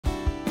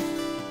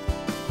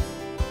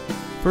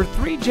For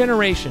 3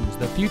 generations,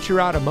 the Future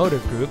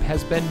Automotive Group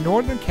has been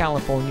Northern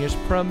California's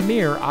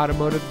premier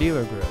automotive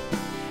dealer group.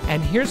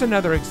 And here's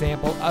another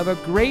example of a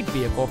great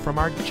vehicle from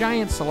our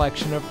giant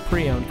selection of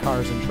pre-owned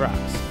cars and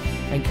trucks.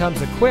 And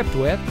comes equipped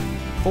with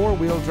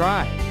 4-wheel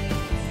drive,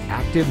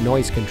 active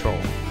noise control,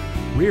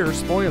 rear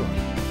spoiler,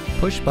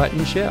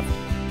 push-button shift,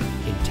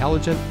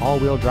 intelligent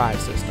all-wheel drive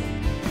system,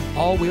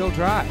 all-wheel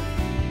drive,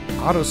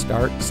 auto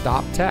start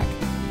stop tech,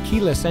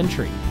 keyless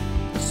entry,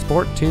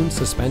 sport tune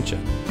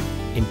suspension,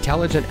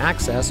 intelligent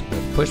access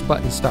with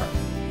push-button start,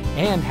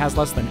 and has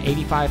less than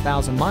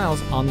 85,000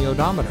 miles on the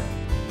odometer.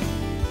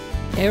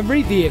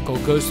 Every vehicle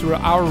goes through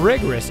our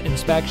rigorous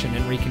inspection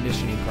and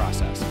reconditioning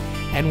process,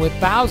 and with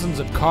thousands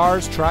of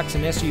cars, trucks,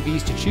 and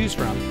SUVs to choose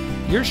from,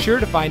 you're sure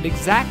to find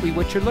exactly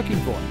what you're looking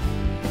for.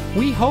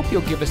 We hope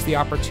you'll give us the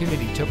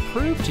opportunity to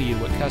prove to you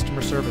what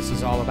customer service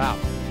is all about.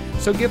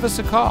 So give us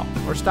a call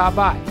or stop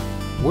by.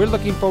 We're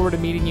looking forward to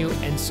meeting you,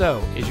 and so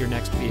is your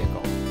next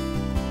vehicle.